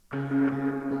Gang,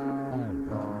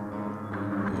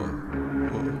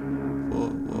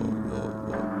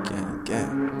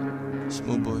 gang.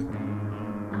 Smoothboi.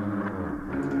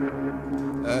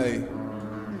 Hey,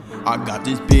 I got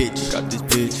this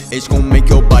bitch. It's gon' make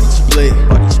your body split.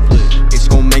 It's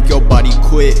gon' make your body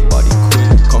quit.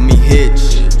 Call me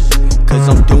Hitch, cause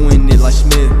I'm doing it like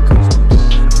Smith.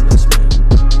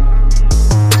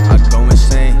 I go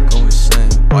insane.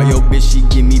 Why your bitch, she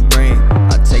give me brain?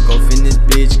 I take off in this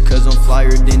bitch, cause I'm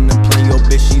flyer than the plane. Your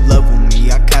bitch, she level me.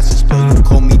 I cast a spell, you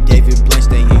call me David Blaine.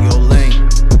 Stay in your lane,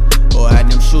 or had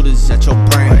them shooters at your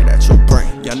brain.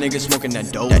 Y'all niggas smoking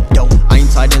that dope. I ain't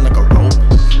tied in like a rope.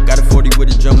 Got a 40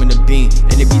 with a drum and a beam,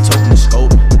 and it be toting the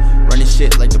scope. Running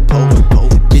shit like the Pope.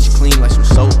 Bitch clean like some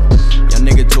soap. Y'all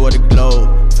nigga tore the globe.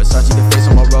 Versace the face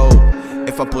on my robe.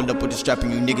 If I pulled up with a strap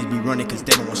and you niggas be running cause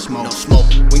they don't want smoke.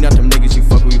 We not them niggas you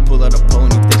fuck with, you pull out a pole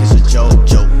and you think it's a joke.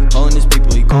 Pulling his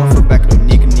people, he calling for back, no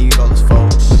nigga need all his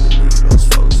folks.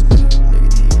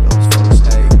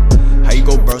 Hey, how you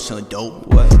go bro selling dope?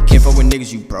 What? Can't fuck with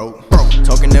niggas, you broke.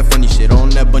 Talking that funny shit,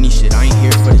 on that bunny shit, I ain't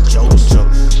here for the jokes.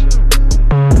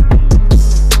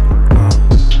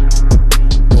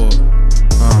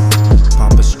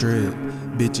 Pop a strip,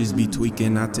 bitches be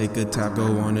tweaking, I take a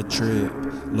taco on a trip.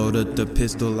 Load up the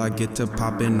pistol, I get to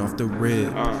popping off the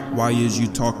rip. Why is you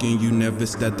talking, you never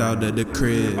stepped out of the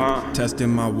crib? Testing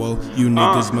my woe, you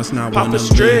niggas must not wanna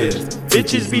live.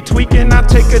 Bitches be tweaking, I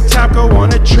take a taco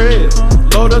on a trip.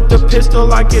 Load up the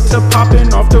pistol, I get to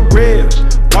popping off the rib.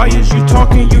 Why is you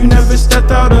talking, you never stepped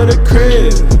out of the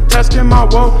crib? Testing my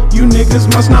woe, you niggas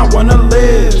must not wanna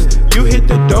live. You hit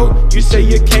the dope, you say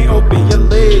you can't open your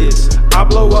lids. I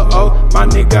blow a O, my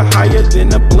nigga higher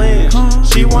than a blend.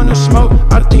 She wanna smoke,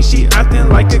 I think she acting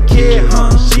like a kid,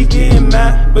 She getting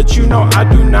mad, but you know I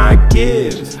do not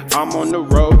give. I'm on the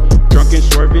road, drunk and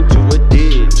swerving to a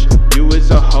ditch. You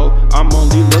is a hoe, I'm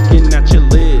only looking at your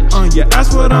lids. Yeah,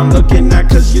 that's what I'm looking at,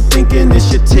 cause you thinking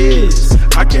it's your tits.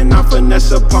 I cannot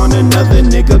finesse upon another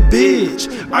nigga, bitch.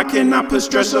 I cannot put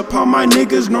stress upon my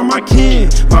niggas nor my kin.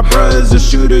 My brother's a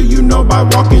shooter, you know by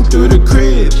walking through the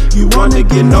crib. You wanna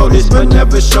get noticed, but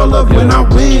never show love when I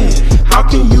win. How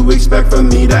can you expect for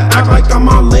me to act like I'm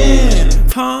all in?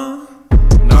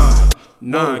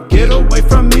 Nah, get away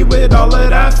from me with all of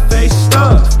that fake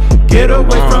stuff. Get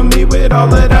away from me with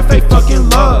all of that fake fucking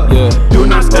love. Do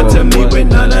not step to me with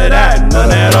none of that,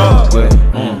 none at all.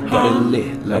 Got it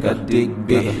lit like I dig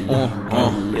big.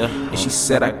 And she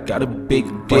said I got a big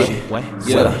dick.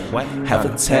 Said I have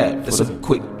a tab, that's a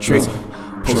quick trick.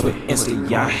 Post for Insta,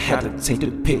 yeah, I had to take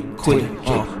the pic quick.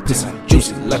 Pussy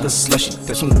juicy like a slushy,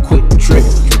 that's some quick drip.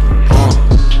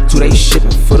 2 days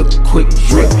shipping for the quick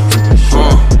drip.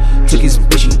 Took his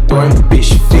bitch, he throwing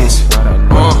bitch fist.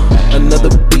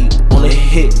 Another beat on the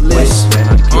hit list.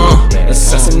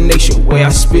 Assassination, way I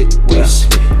spit this.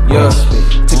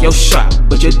 Took your shot,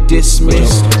 but you're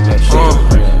dismissed.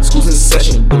 School's in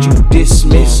session, but you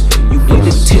dismissed. You in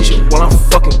detention while I'm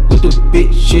fucking with the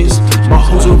bitches. My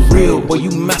hoes are real, boy, you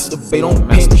masturbate on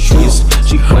Pinterest.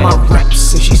 She heard my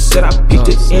raps and she said I picked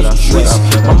the interest.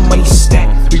 My money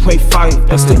stacked, 3.5,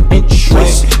 that's the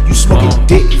interest. You smoking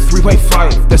dick,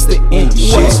 3.5, that's the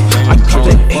interest. I caught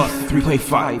the 8,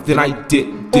 3.5, then I did.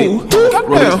 Roll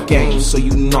the game, so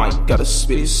you know I gotta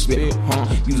spit.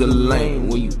 Use a lane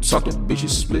when you talk to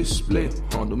bitches, split.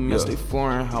 Domestic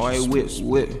foreign, how I whip.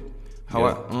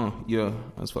 How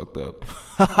that's fucked up.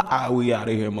 We out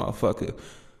of here, motherfucker.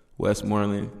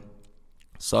 Westmoreland,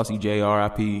 Saucy J,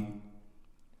 R.I.P.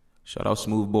 Shout out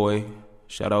Smoothboi.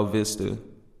 Shout out Vista.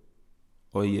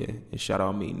 Oh yeah, and shout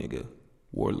out me, nigga.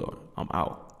 Warlord. I'm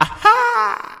out.